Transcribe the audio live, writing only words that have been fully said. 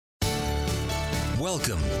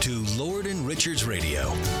Welcome to Lord and Richards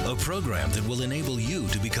Radio, a program that will enable you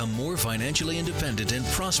to become more financially independent and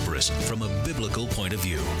prosperous from a biblical point of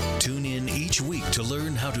view. Tune in each week to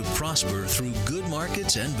learn how to prosper through good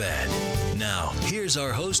markets and bad. Now, here's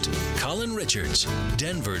our host, Colin Richards,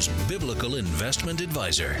 Denver's biblical investment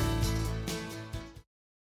advisor.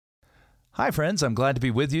 Hi, friends. I'm glad to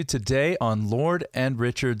be with you today on Lord and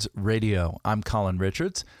Richards Radio. I'm Colin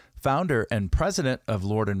Richards, founder and president of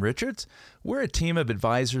Lord and Richards. We're a team of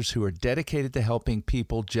advisors who are dedicated to helping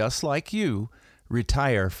people just like you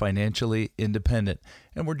retire financially independent.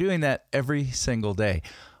 And we're doing that every single day.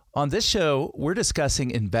 On this show, we're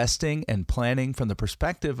discussing investing and planning from the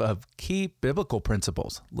perspective of key biblical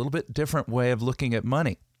principles, a little bit different way of looking at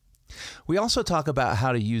money. We also talk about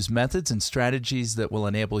how to use methods and strategies that will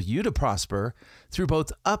enable you to prosper through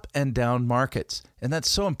both up and down markets. And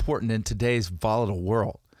that's so important in today's volatile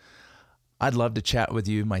world. I'd love to chat with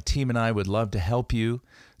you. My team and I would love to help you,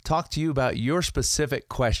 talk to you about your specific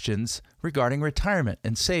questions regarding retirement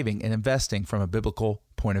and saving and investing from a biblical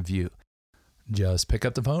point of view. Just pick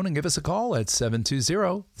up the phone and give us a call at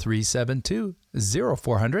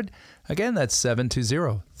 720-372-0400. Again, that's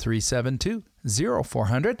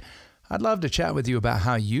 720-372-0400. I'd love to chat with you about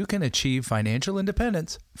how you can achieve financial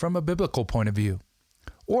independence from a biblical point of view.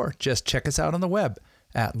 Or just check us out on the web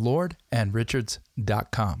at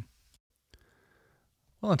lordandrichards.com.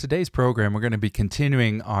 Well, in today's program, we're going to be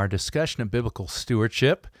continuing our discussion of biblical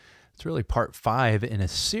stewardship. It's really part 5 in a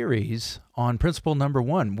series on principle number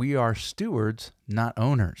 1. We are stewards, not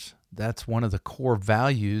owners. That's one of the core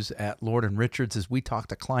values at Lord and Richards as we talk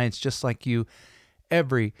to clients just like you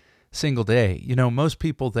every single day. You know, most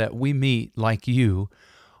people that we meet, like you,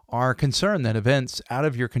 are concerned that events out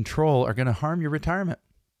of your control are going to harm your retirement.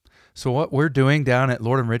 So what we're doing down at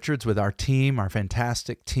Lord & Richards with our team, our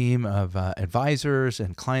fantastic team of advisors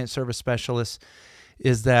and client service specialists,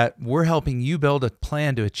 is that we're helping you build a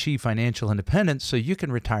plan to achieve financial independence so you can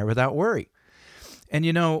retire without worry. And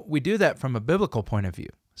you know, we do that from a biblical point of view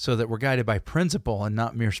so that we're guided by principle and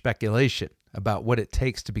not mere speculation about what it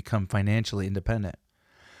takes to become financially independent.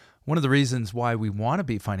 One of the reasons why we want to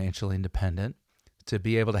be financially independent, to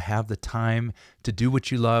be able to have the time to do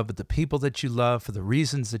what you love with the people that you love for the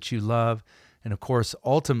reasons that you love, and of course,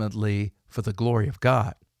 ultimately for the glory of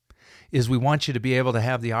God, is we want you to be able to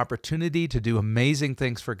have the opportunity to do amazing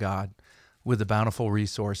things for God with the bountiful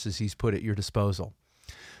resources He's put at your disposal.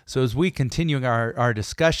 So as we continue our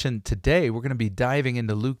discussion today, we're going to be diving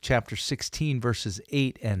into Luke chapter 16, verses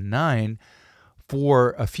 8 and 9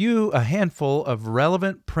 for a handful of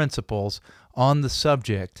relevant principles on the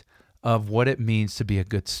subject of what it means to be a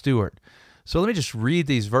good steward. So let me just read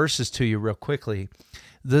these verses to you real quickly.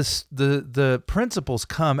 The principles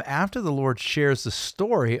come after the Lord shares the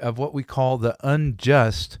story of what we call the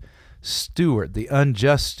unjust steward. The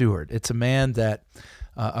unjust steward. It's a man that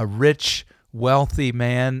a rich, wealthy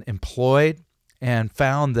man employed and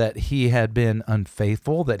found that he had been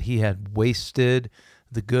unfaithful, that he had wasted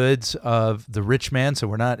the goods of the rich man. So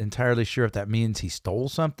we're not entirely sure if that means he stole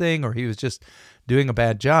something or he was just doing a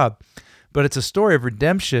bad job. But it's a story of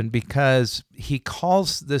redemption because he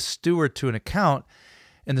calls this steward to an account,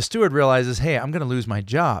 and the steward realizes, hey, I'm going to lose my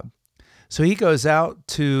job. So he goes out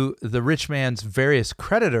to the rich man's various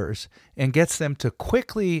creditors and gets them to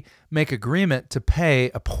quickly make agreement to pay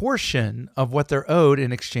a portion of what they're owed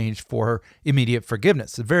in exchange for immediate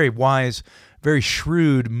forgiveness. A very wise, very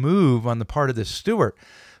shrewd move on the part of this steward.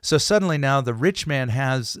 So suddenly now the rich man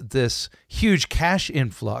has this huge cash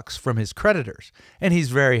influx from his creditors, and he's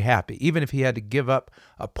very happy. Even if he had to give up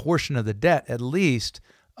a portion of the debt, at least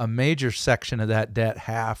a major section of that debt,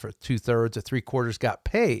 half or 2/3 or 3/4, got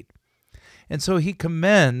paid. And so he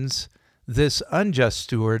commends this unjust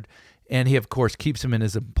steward, and he, of course, keeps him in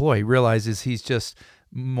his employ. He realizes he's just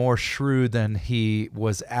more shrewd than he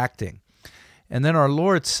was acting. And then our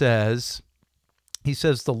Lord says,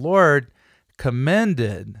 the Lord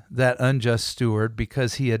commended that unjust steward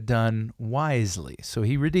because he had done wisely. So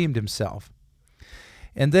he redeemed himself.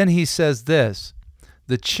 And then he says this,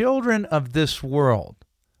 the children of this world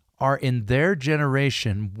are in their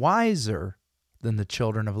generation wiser than the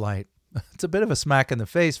children of light. It's a bit of a smack in the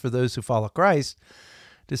face for those who follow Christ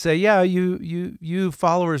to say, yeah, you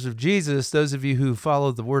followers of Jesus, those of you who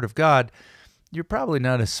follow the Word of God, you're probably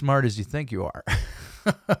not as smart as you think you are.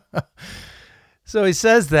 So he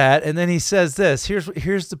says that, and then he says this,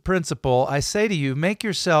 here's the principle. I say to you, make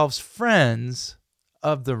yourselves friends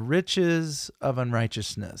of the riches of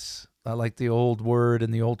unrighteousness. I like the old word in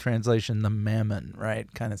the old translation, the mammon,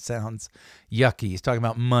 right? Kind of sounds yucky. He's talking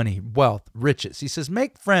about money, wealth, riches. He says,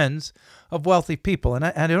 make friends of wealthy people. And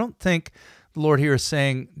I don't think the Lord here is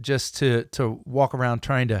saying just to walk around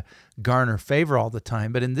trying to garner favor all the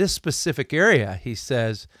time. But in this specific area, he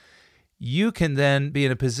says, you can then be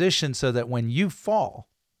in a position so that when you fall,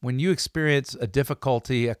 when you experience a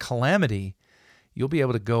difficulty, a calamity, you'll be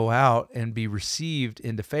able to go out and be received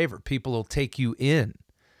into favor. People will take you in.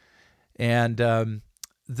 And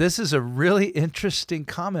this is a really interesting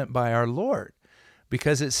comment by our Lord,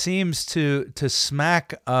 because it seems to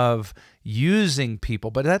smack of using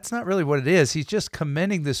people, but that's not really what it is. He's just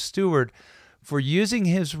commending the steward for using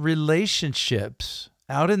his relationships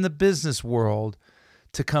out in the business world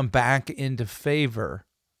to come back into favor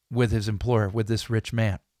with his employer, with this rich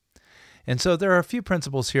man. And so there are a few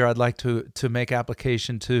principles here I'd like to make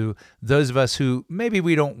application to those of us who maybe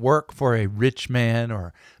we don't work for a rich man,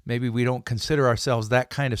 or maybe we don't consider ourselves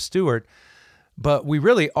that kind of steward, but we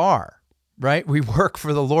really are, right? We work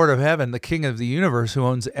for the Lord of heaven, the King of the universe, who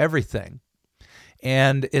owns everything.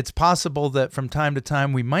 And it's possible that from time to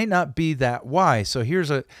time we might not be that wise. So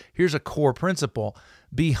here's a core principle.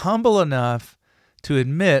 Be humble enough to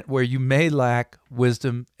admit where you may lack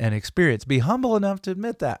wisdom and experience. Be humble enough to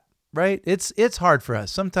admit that. Right? It's hard for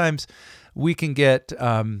us. Sometimes we can get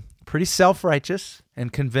pretty self-righteous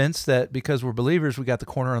and convinced that because we're believers, we got the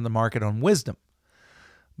corner on the market on wisdom.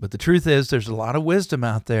 But the truth is, there's a lot of wisdom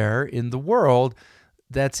out there in the world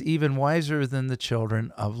that's even wiser than the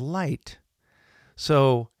children of light.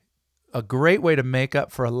 So a great way to make up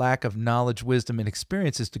for a lack of knowledge, wisdom, and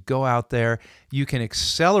experience is to go out there. You can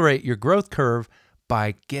accelerate your growth curve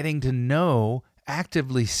by getting to know,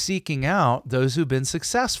 actively seeking out those who've been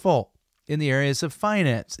successful in the areas of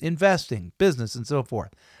finance, investing, business, and so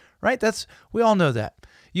forth, right? We all know that.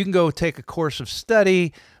 You can go take a course of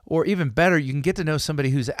study, or even better, you can get to know somebody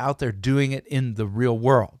who's out there doing it in the real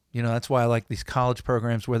world. That's why I like these college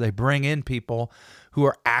programs where they bring in people who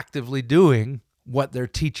are actively doing what they're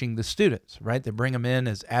teaching the students, right? They bring them in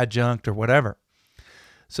as adjunct or whatever.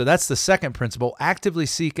 So that's the second principle. Actively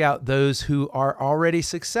seek out those who are already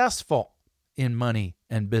successful in money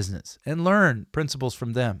and business, and learn principles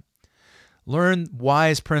from them. Learn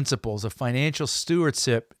wise principles of financial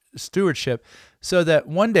stewardship, so that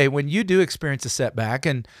one day when you do experience a setback,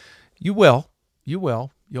 and you'll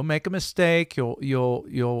make a mistake,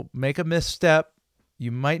 you'll make a misstep,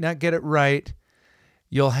 you might not get it right,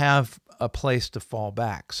 you'll have a place to fall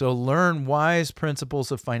back. So learn wise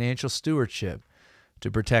principles of financial stewardship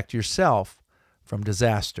to protect yourself from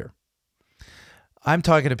disaster. I'm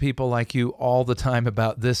talking to people like you all the time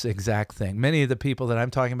about this exact thing. Many of the people that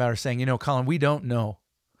I'm talking about are saying, Colin, we don't know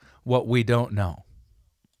what we don't know.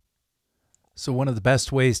 So one of the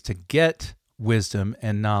best ways to get wisdom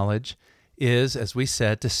and knowledge is, as we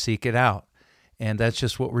said, to seek it out. And that's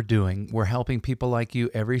just what we're doing. We're helping people like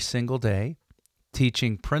you every single day,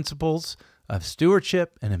 teaching principles of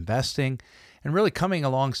stewardship and investing, and really coming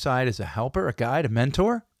alongside as a helper, a guide, a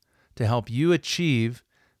mentor to help you achieve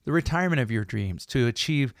the retirement of your dreams, to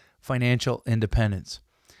achieve financial independence.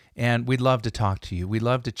 And we'd love to talk to you. We'd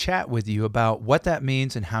love to chat with you about what that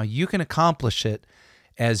means and how you can accomplish it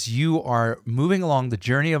as you are moving along the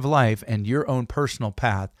journey of life and your own personal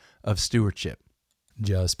path of stewardship.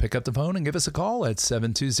 Just pick up the phone and give us a call at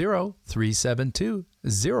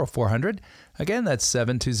 720-372-0400. Again, that's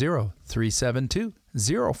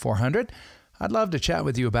 720-372-0400. I'd love to chat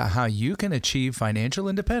with you about how you can achieve financial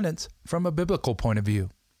independence from a biblical point of view.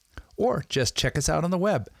 Or just check us out on the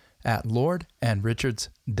web at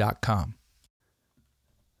lordandrichards.com.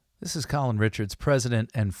 This is Colin Richards, president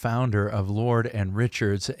and founder of Lord and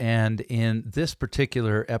Richards, and in this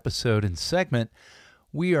particular episode and segment,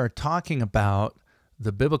 we are talking about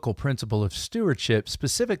the biblical principle of stewardship,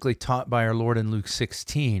 specifically taught by our Lord in Luke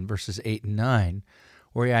 16, verses 8 and 9,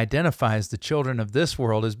 where he identifies the children of this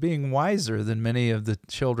world as being wiser than many of the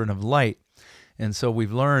children of light. And so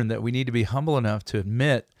we've learned that we need to be humble enough to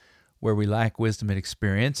admit where we lack wisdom and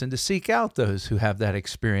experience, and to seek out those who have that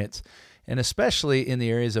experience, and especially in the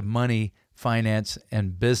areas of money, finance,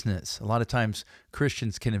 and business. A lot of times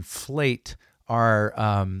Christians can inflate our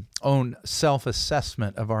own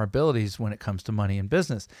self-assessment of our abilities when it comes to money and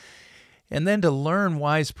business, and then to learn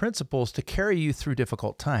wise principles to carry you through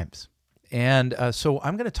difficult times. And so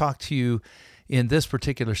I'm going to talk to you in this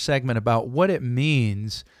particular segment about what it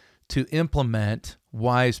means to implement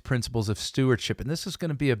wise principles of stewardship. And this is going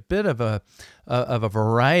to be a bit of a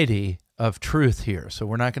variety of truth here. So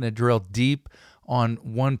we're not going to drill deep on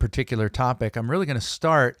one particular topic. I'm really going to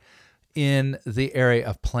start in the area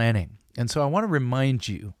of planning. And so I want to remind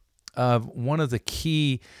you of one of the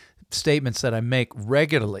key statements that I make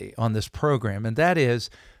regularly on this program, and that is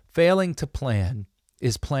failing to plan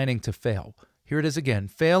is planning to fail. Here it is again.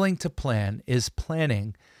 Failing to plan is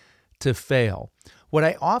planning to fail. What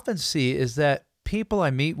I often see is that people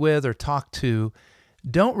I meet with or talk to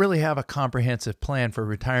don't really have a comprehensive plan for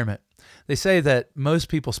retirement. They say that most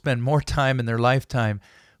people spend more time in their lifetime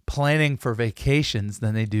planning for vacations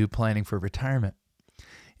than they do planning for retirement.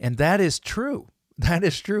 And that is true. That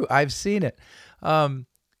is true. I've seen it.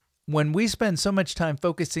 When we spend so much time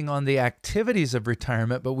focusing on the activities of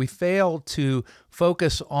retirement, but we fail to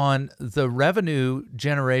focus on the revenue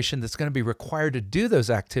generation that's going to be required to do those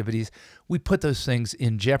activities, we put those things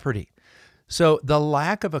in jeopardy. So the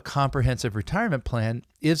lack of a comprehensive retirement plan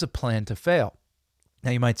is a plan to fail.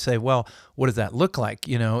 Now you might say, well, what does that look like?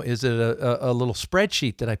 Is it a little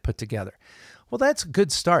spreadsheet that I put together? Well, that's a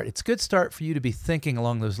good start. It's a good start for you to be thinking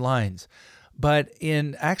along those lines. But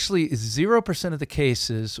in actually 0% of the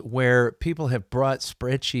cases where people have brought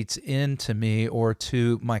spreadsheets into me or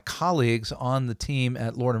to my colleagues on the team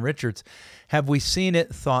at Lord & Richards, have we seen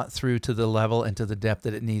it thought through to the level and to the depth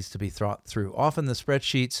that it needs to be thought through. Often the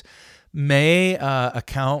spreadsheets may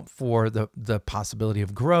account for the possibility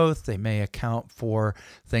of growth. They may account for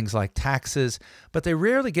things like taxes, but they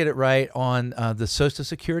rarely get it right on the Social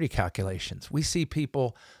Security calculations. We see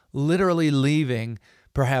people literally leaving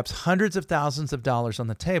perhaps hundreds of thousands of dollars on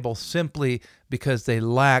the table simply because they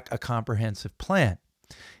lack a comprehensive plan.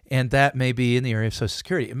 And that may be in the area of Social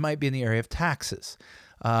Security. It might be in the area of taxes.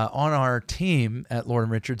 On our team at Lord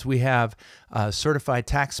 & Richards, we have certified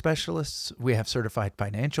tax specialists, we have certified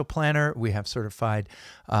financial planner, we have certified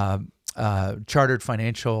chartered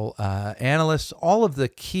financial analysts, all of the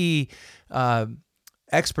key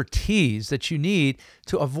expertise that you need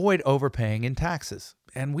to avoid overpaying in taxes.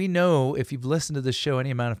 And we know, if you've listened to this show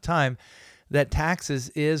any amount of time, that taxes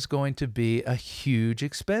is going to be a huge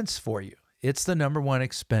expense for you. It's the number one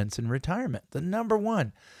expense in retirement, the number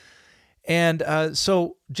one. And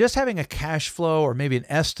so just having a cash flow or maybe an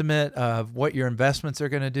estimate of what your investments are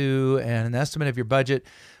going to do and an estimate of your budget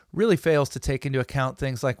really fails to take into account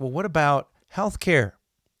things like, well, what about healthcare?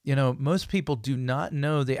 Most people do not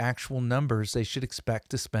know the actual numbers they should expect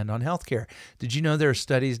to spend on healthcare. Did you know there are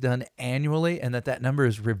studies done annually and that number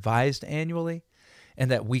is revised annually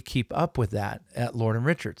and that we keep up with that at Lord &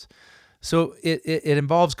 Richards? So it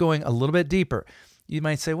involves going a little bit deeper. You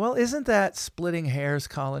might say, well, isn't that splitting hairs,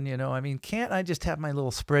 Colin? Can't I just have my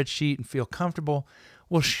little spreadsheet and feel comfortable?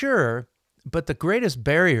 Well, sure, but the greatest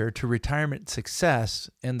barrier to retirement success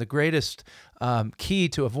and the greatest key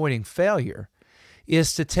to avoiding failure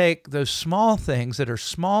is to take those small things that are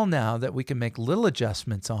small now that we can make little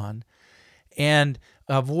adjustments on and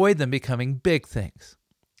avoid them becoming big things.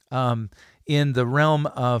 In the realm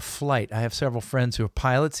of flight, I have several friends who are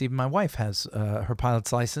pilots. Even my wife has her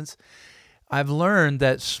pilot's license. I've learned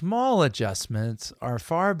that small adjustments are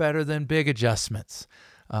far better than big adjustments.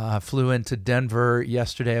 I flew into Denver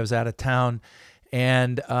yesterday. I was out of town,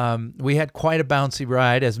 and we had quite a bouncy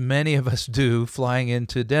ride, as many of us do, flying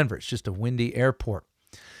into Denver. It's just a windy airport.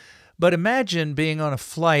 But imagine being on a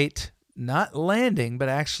flight, not landing, but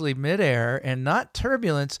actually midair, and not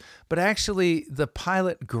turbulence, but actually the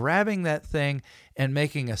pilot grabbing that thing and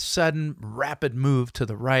making a sudden, rapid move to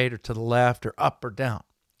the right or to the left or up or down.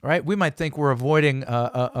 Right? We might think we're avoiding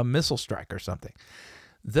a missile strike or something.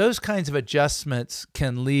 Those kinds of adjustments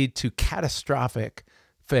can lead to catastrophic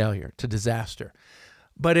failure, to disaster.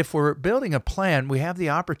 But if we're building a plan, we have the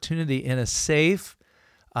opportunity in a safe,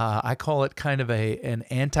 I call it kind of an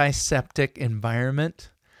antiseptic environment,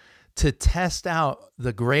 to test out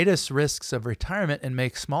the greatest risks of retirement and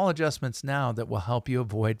make small adjustments now that will help you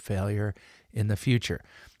avoid failure in the future.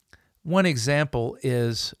 One example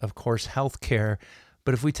is, of course, healthcare.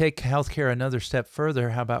 But if we take healthcare another step further,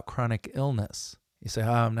 how about chronic illness? You say,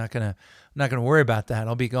 oh, I'm not gonna worry about that.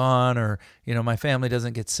 I'll be gone, or my family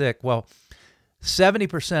doesn't get sick. Well,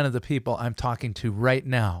 70% of the people I'm talking to right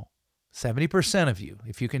now, 70% of you,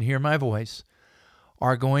 if you can hear my voice,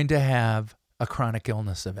 are going to have a chronic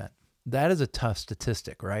illness event. That is a tough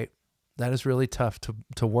statistic, right? That is really tough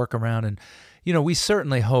to work around. And, we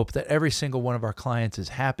certainly hope that every single one of our clients is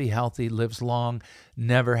happy, healthy, lives long,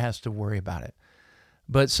 never has to worry about it.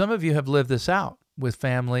 But some of you have lived this out with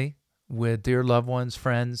family, with dear loved ones,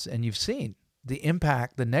 friends, and you've seen the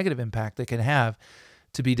impact, the negative impact that can have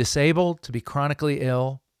to be disabled, to be chronically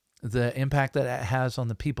ill, the impact that it has on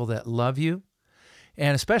the people that love you.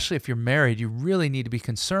 And especially if you're married, you really need to be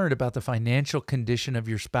concerned about the financial condition of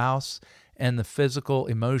your spouse and the physical,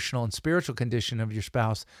 emotional, and spiritual condition of your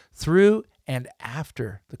spouse through and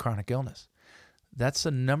after the chronic illness. That's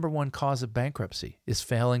the number one cause of bankruptcy, is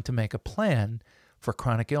failing to make a plan for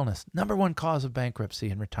chronic illness. Number one cause of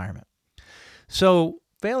bankruptcy in retirement. So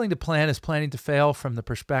failing to plan is planning to fail from the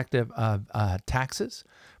perspective of taxes,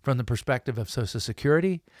 from the perspective of Social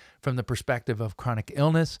Security, from the perspective of chronic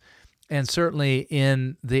illness, and certainly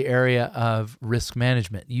in the area of risk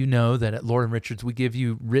management. You know that at Lord & Richards, we give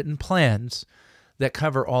you written plans that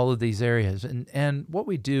cover all of these areas. And what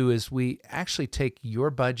we do is we actually take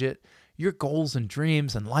your budget, your goals and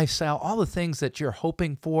dreams and lifestyle, all the things that you're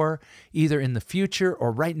hoping for, either in the future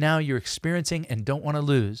or right now you're experiencing and don't want to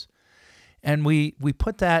lose. And we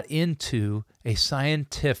put that into a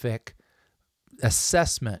scientific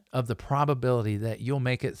assessment of the probability that you'll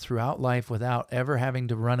make it throughout life without ever having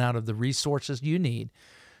to run out of the resources you need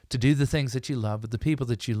to do the things that you love with the people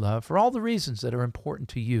that you love for all the reasons that are important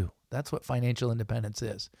to you. That's what financial independence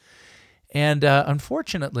is. And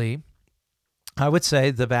unfortunately, I would say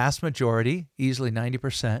the vast majority, easily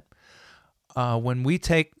 90%, when we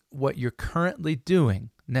take what you're currently doing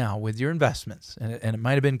now with your investments, and it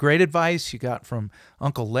might have been great advice you got from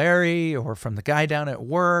Uncle Larry or from the guy down at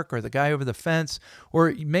work or the guy over the fence,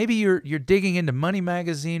 or maybe you're digging into Money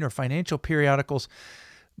Magazine or financial periodicals,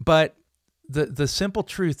 but the simple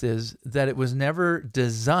truth is that it was never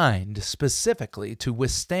designed specifically to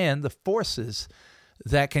withstand the forces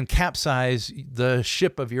that can capsize the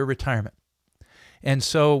ship of your retirement. And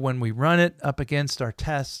so when we run it up against our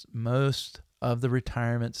tests, most of the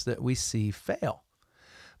retirements that we see fail.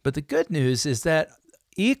 But the good news is that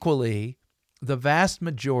equally, the vast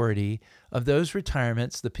majority of those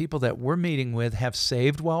retirements, the people that we're meeting with, have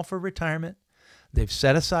saved well for retirement. They've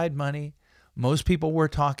set aside money. Most people we're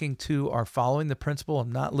talking to are following the principle of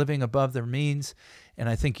not living above their means. And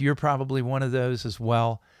I think you're probably one of those as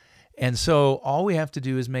well. And so all we have to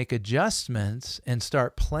do is make adjustments and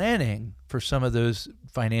start planning for some of those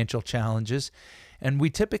financial challenges. And we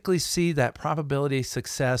typically see that probability of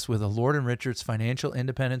success with a Lord & Richards Financial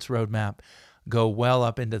Independence Roadmap go well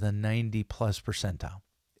up into the 90+ percentile.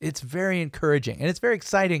 It's very encouraging and it's very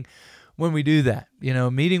exciting when we do that. You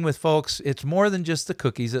know, meeting with folks, it's more than just the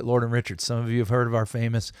cookies at Lord & Richards. Some of you have heard of our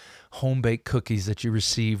famous home-baked cookies that you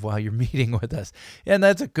receive while you're meeting with us. And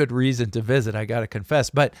that's a good reason to visit, I got to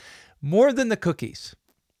confess. But more than the cookies,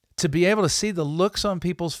 to be able to see the looks on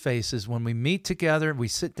people's faces when we meet together, we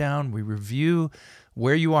sit down, we review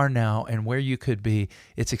where you are now and where you could be.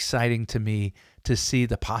 It's exciting to me to see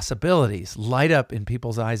the possibilities light up in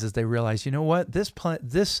people's eyes as they realize, you know what, this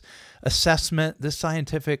assessment, this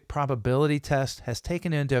scientific probability test has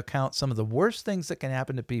taken into account some of the worst things that can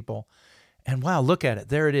happen to people. And wow, look at it.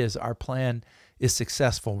 There it is. Our plan is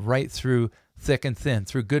successful right through thick and thin,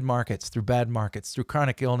 through good markets, through bad markets, through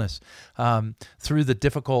chronic illness, through the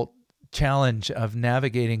difficult challenge of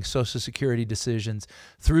navigating Social Security decisions,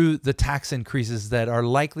 through the tax increases that are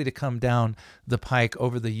likely to come down the pike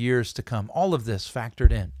over the years to come. All of this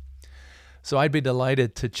factored in. So I'd be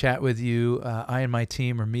delighted to chat with you. I and my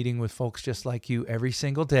team are meeting with folks just like you every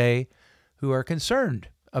single day who are concerned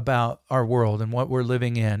about our world and what we're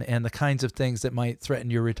living in and the kinds of things that might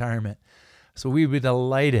threaten your retirement. So we'd be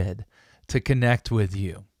delighted to connect with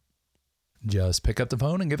you. Just pick up the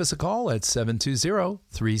phone and give us a call at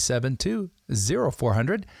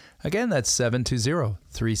 720-372-0400. Again, that's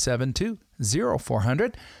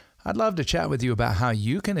 720-372-0400. I'd love to chat with you about how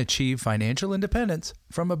you can achieve financial independence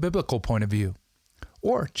from a biblical point of view.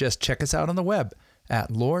 Or just check us out on the web at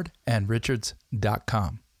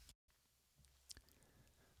lordandrichards.com.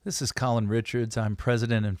 This is Colin Richards. I'm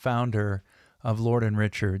president and founder of Lord &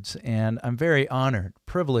 Richards, and I'm very honored,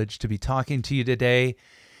 privileged to be talking to you today.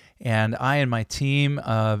 And I and my team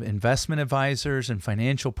of investment advisors and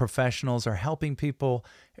financial professionals are helping people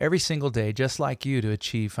every single day, just like you, to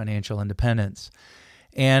achieve financial independence.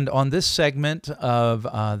 And on this segment of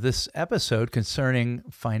this episode concerning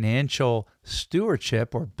financial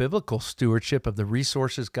stewardship or biblical stewardship of the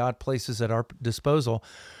resources God places at our disposal,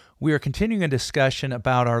 we are continuing a discussion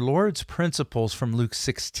about our Lord's principles from Luke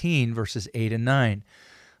 16, verses 8 and 9.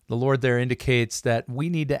 The Lord there indicates that we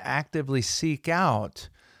need to actively seek out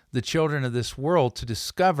the children of this world to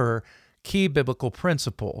discover key biblical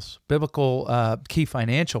principles, key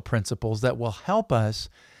financial principles that will help us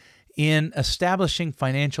in establishing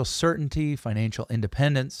financial certainty, financial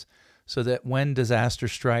independence, so that when disaster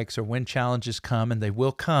strikes or when challenges come, and they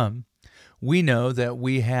will come, we know that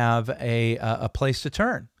we have a place to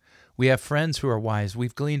turn. We have friends who are wise.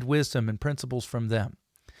 We've gleaned wisdom and principles from them.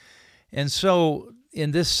 And so in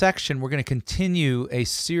this section, we're going to continue a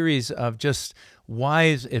series of just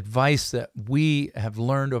wise advice that we have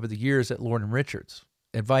learned over the years at Lord & Richards,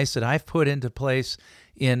 advice that I've put into place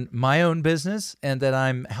in my own business and that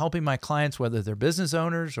I'm helping my clients, whether they're business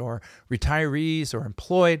owners or retirees or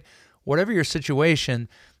employed, whatever your situation,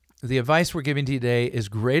 the advice we're giving to you today is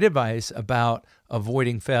great advice about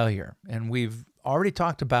avoiding failure. And we've already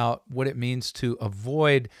talked about what it means to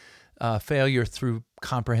avoid failure through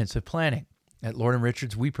comprehensive planning. At Lord &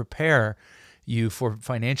 Richards, we prepare you for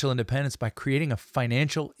financial independence by creating a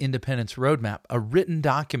financial independence roadmap, a written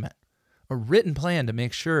document, a written plan to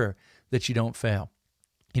make sure that you don't fail.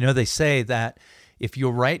 You know, they say that if you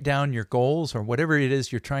write down your goals or whatever it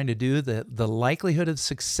is you're trying to do, the likelihood of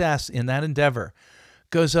success in that endeavor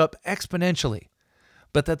goes up exponentially,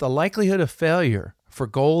 but that the likelihood of failure for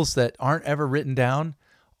goals that aren't ever written down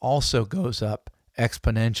also goes up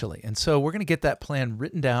exponentially. And so we're going to get that plan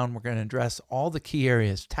written down. We're going to address all the key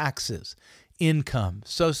areas: taxes, income,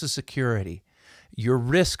 Social Security, your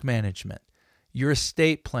risk management, your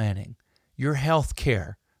estate planning, your health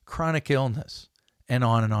care, chronic illness, and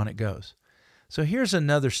on it goes. So here's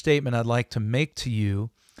another statement I'd like to make to you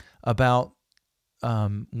about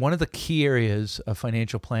one of the key areas of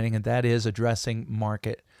financial planning, and that is addressing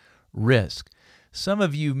market risk. Some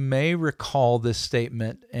of you may recall this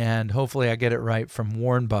statement, and hopefully I get it right, from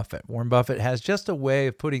Warren Buffett. Warren Buffett has just a way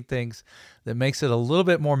of putting things that makes it a little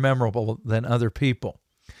bit more memorable than other people.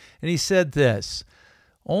 And he said this: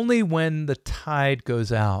 "Only when the tide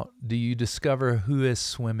goes out do you discover who is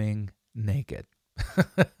swimming naked."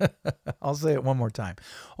 I'll say it one more time.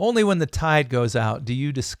 Only when the tide goes out do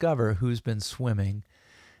you discover who's been swimming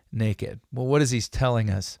naked. Well, what is he telling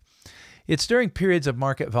us? It's during periods of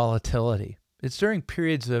market volatility, it's during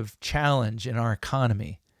periods of challenge in our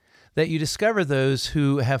economy that you discover those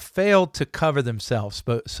who have failed to cover themselves,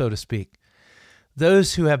 so to speak,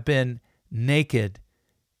 those who have been naked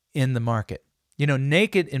in the market. You know,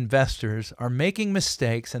 naked investors are making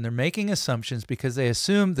mistakes and they're making assumptions because they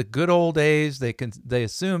assume the good old days. They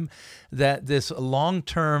assume that this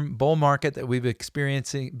long-term bull market that we've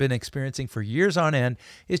been experiencing for years on end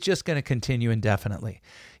is just going to continue indefinitely.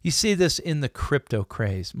 You see this in the crypto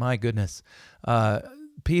craze. My goodness.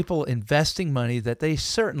 People investing money that they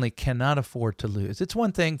certainly cannot afford to lose. It's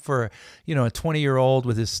one thing for, a 20-year-old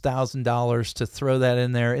with his $1,000 to throw that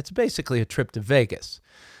in there. It's basically a trip to Vegas.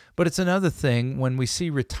 But it's another thing when we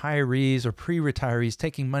see retirees or pre-retirees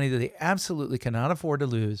taking money that they absolutely cannot afford to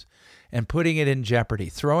lose and putting it in jeopardy,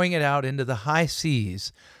 throwing it out into the high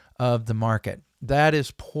seas of the market. That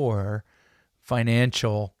is poor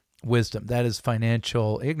financial wisdom. That is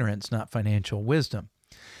financial ignorance, not financial wisdom.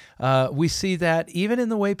 We see that even in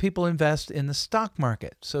the way people invest in the stock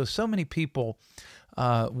market. So many people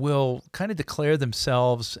will kind of declare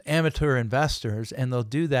themselves amateur investors, and they'll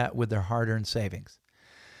do that with their hard-earned savings.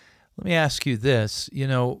 Let me ask you this.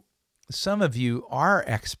 Some of you are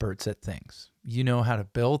experts at things. You know how to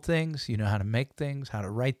build things. You know how to make things, how to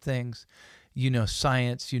write things. You know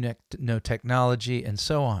science. You know technology, and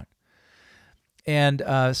so on. And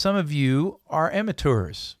some of you are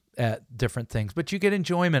amateurs at different things, but you get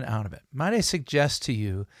enjoyment out of it. Might I suggest to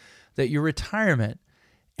you that your retirement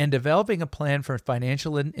and developing a plan for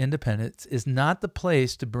financial independence is not the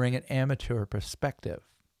place to bring an amateur perspective,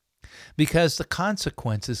 because the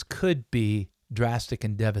consequences could be drastic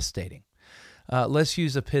and devastating. Let's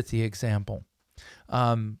use a pithy example.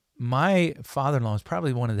 My father-in-law is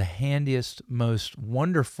probably one of the handiest, most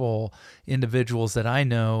wonderful individuals that I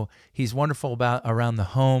know. He's wonderful around the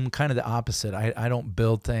home, kind of the opposite. I don't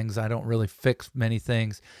build things. I don't really fix many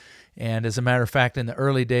things. And as a matter of fact, in the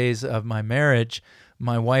early days of my marriage,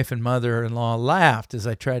 my wife and mother-in-law laughed as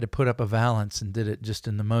I tried to put up a valance and did it just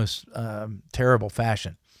in the most terrible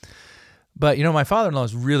fashion. But, my father-in-law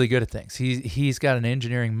is really good at things. He's got an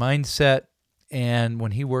engineering mindset, and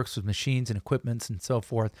when he works with machines and equipments and so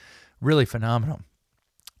forth, really phenomenal.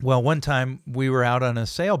 Well, one time we were out on a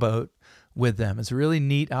sailboat with them. It's a really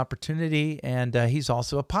neat opportunity, and he's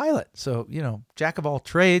also a pilot. So, jack of all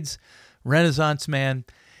trades, Renaissance man.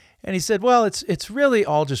 And he said, well, it's really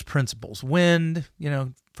all just principles, wind,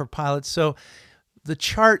 for pilots. So the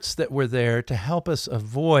charts that were there to help us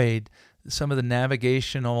avoid some of the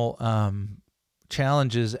navigational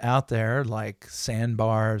challenges out there, like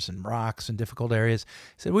sandbars and rocks and difficult areas,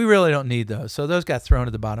 he said, we really don't need those. So those got thrown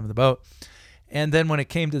to the bottom of the boat. And then when it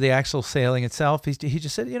came to the actual sailing itself, he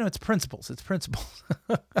just said, it's principles. It's principles.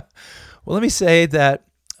 Well, let me say that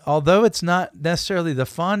although it's not necessarily the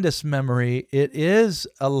fondest memory, it is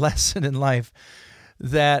a lesson in life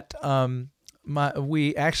that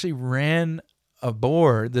we actually ran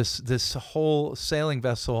aboard this whole sailing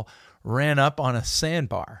vessel, ran up on a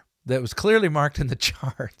sandbar that was clearly marked in the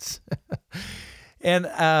charts.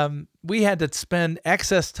 And we had to spend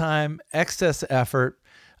excess time, excess effort.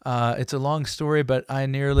 It's a long story, but I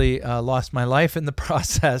nearly lost my life in the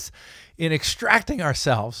process in extracting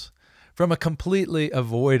ourselves from a completely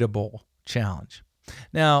avoidable challenge.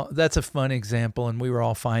 Now, that's a fun example, and we were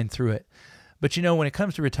all fine through it. But when it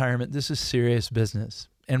comes to retirement, this is serious business.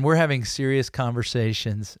 And we're having serious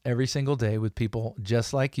conversations every single day with people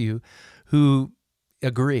just like you who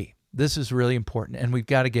agree. This is really important, and we've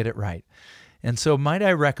got to get it right. And so might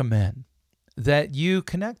I recommend that you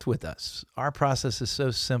connect with us. Our process is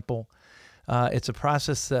so simple. It's a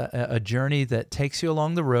process, a journey that takes you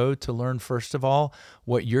along the road to learn, first of all,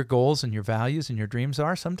 what your goals and your values and your dreams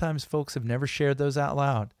are. Sometimes folks have never shared those out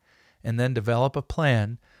loud. And then develop a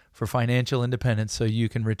plan for financial independence so you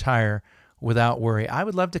can retire without worry. I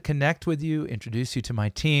would love to connect with you, introduce you to my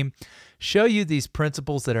team, show you these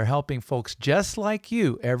principles that are helping folks just like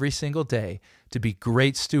you every single day to be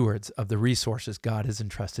great stewards of the resources God has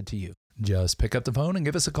entrusted to you. Just pick up the phone and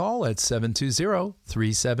give us a call at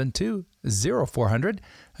 720-372-0400.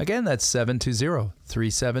 Again, that's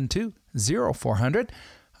 720-372-0400.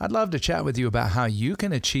 I'd love to chat with you about how you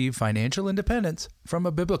can achieve financial independence from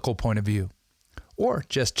a biblical point of view. Or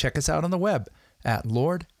just check us out on the web at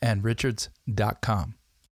lordandrichards.com.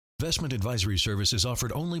 Investment advisory service is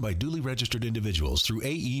offered only by duly registered individuals through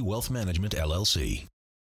AE Wealth Management, LLC.